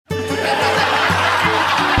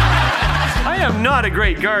am not a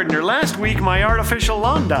great gardener. Last week, my artificial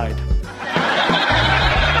lawn died.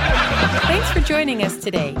 Thanks for joining us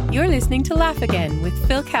today. You're listening to Laugh Again with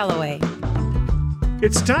Phil Callaway.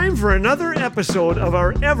 It's time for another episode of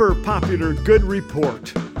our ever-popular Good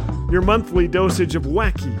Report. Your monthly dosage of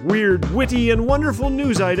wacky, weird, witty, and wonderful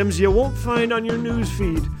news items you won't find on your news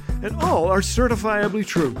feed, and all are certifiably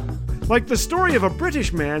true. Like the story of a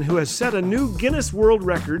British man who has set a new Guinness World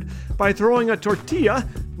Record by throwing a tortilla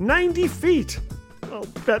 90 feet. I'll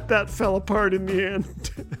bet that fell apart in the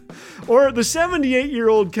end. Or the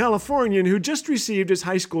 78-year-old Californian who just received his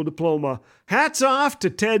high school diploma. Hats off to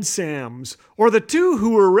Ted Sams. Or the two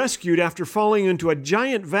who were rescued after falling into a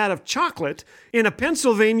giant vat of chocolate in a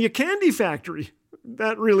Pennsylvania candy factory.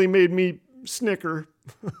 That really made me snicker.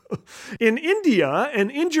 In India, an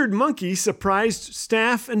injured monkey surprised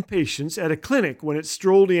staff and patients at a clinic when it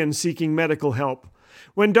strolled in seeking medical help.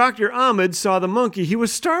 When Dr. Ahmed saw the monkey, he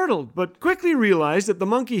was startled, but quickly realized that the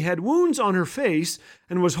monkey had wounds on her face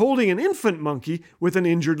and was holding an infant monkey with an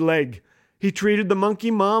injured leg. He treated the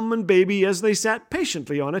monkey mom and baby as they sat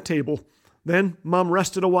patiently on a table. Then Mom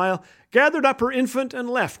rested a while, gathered up her infant, and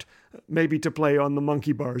left, maybe to play on the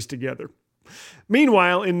monkey bars together.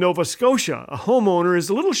 Meanwhile, in Nova Scotia, a homeowner is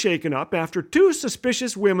a little shaken up after two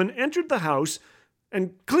suspicious women entered the house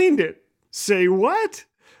and cleaned it. Say what?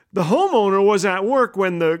 The homeowner was at work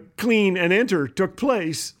when the clean and enter took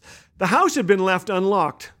place. The house had been left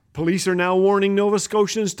unlocked. Police are now warning Nova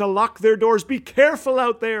Scotians to lock their doors. Be careful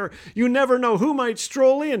out there. You never know who might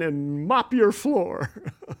stroll in and mop your floor.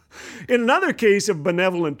 In another case of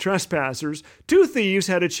benevolent trespassers, two thieves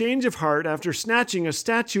had a change of heart after snatching a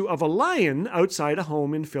statue of a lion outside a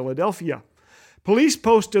home in Philadelphia. Police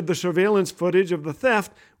posted the surveillance footage of the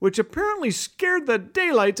theft, which apparently scared the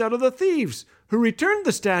daylights out of the thieves, who returned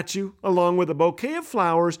the statue along with a bouquet of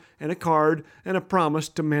flowers and a card and a promise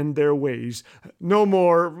to mend their ways. No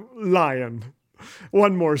more lion.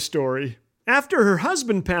 One more story. After her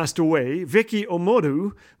husband passed away, Vicky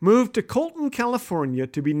Omodu moved to Colton, California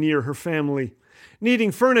to be near her family.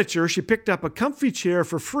 Needing furniture, she picked up a comfy chair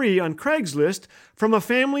for free on Craigslist from a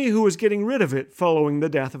family who was getting rid of it following the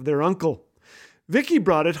death of their uncle. Vicky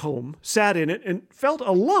brought it home, sat in it, and felt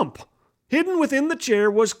a lump. Hidden within the chair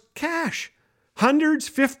was cash. Hundreds,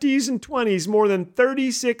 50s, and 20s, more than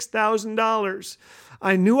 $36,000.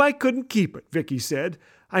 I knew I couldn't keep it, Vicky said.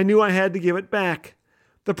 I knew I had to give it back.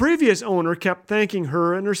 The previous owner kept thanking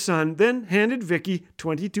her and her son, then handed Vicky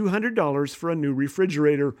 $2,200 for a new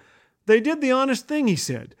refrigerator. They did the honest thing, he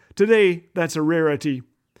said. Today, that's a rarity.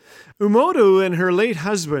 Umodu and her late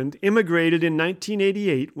husband immigrated in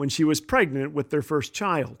 1988 when she was pregnant with their first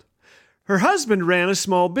child. Her husband ran a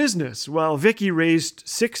small business, while Vicky raised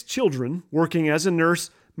 6 children, working as a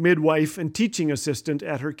nurse, midwife, and teaching assistant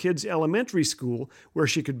at her kids' elementary school, where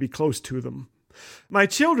she could be close to them. My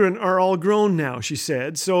children are all grown now, she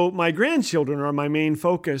said, so my grandchildren are my main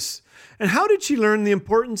focus. And how did she learn the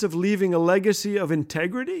importance of leaving a legacy of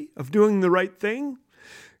integrity, of doing the right thing?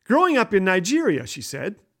 Growing up in Nigeria, she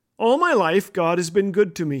said, all my life God has been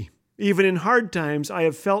good to me. Even in hard times, I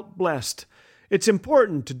have felt blessed. It's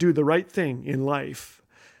important to do the right thing in life.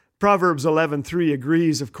 Proverbs 11:3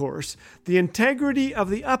 agrees, of course. The integrity of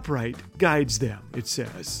the upright guides them, it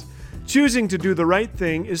says. Choosing to do the right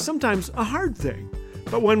thing is sometimes a hard thing.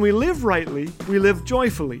 But when we live rightly, we live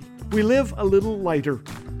joyfully. We live a little lighter.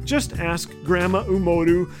 Just ask Grandma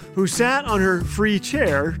Umodu, who sat on her free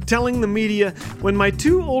chair, telling the media, when my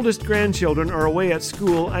 2 oldest grandchildren are away at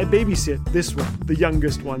school, I babysit this one, the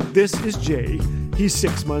youngest one. This is Jay. He's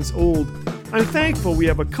 6 months old. I'm thankful we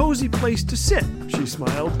have a cozy place to sit, she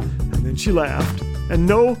smiled, and then she laughed. And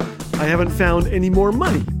no, I haven't found any more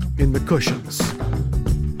money in the cushions.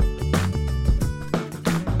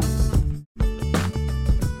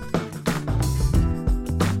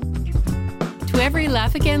 To every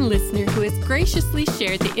Laugh Again listener who has graciously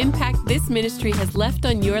shared the impact this ministry has left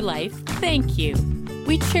on your life, thank you.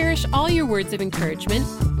 We cherish all your words of encouragement.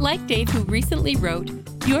 Like Dave, who recently wrote,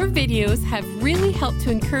 your videos have really helped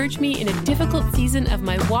to encourage me in a difficult season of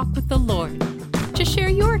my walk with the Lord. To share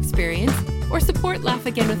your experience or support Laugh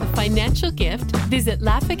Again with a financial gift, visit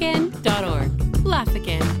laughagain.org. Laugh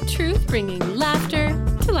Again, truth bringing laughter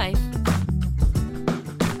to life.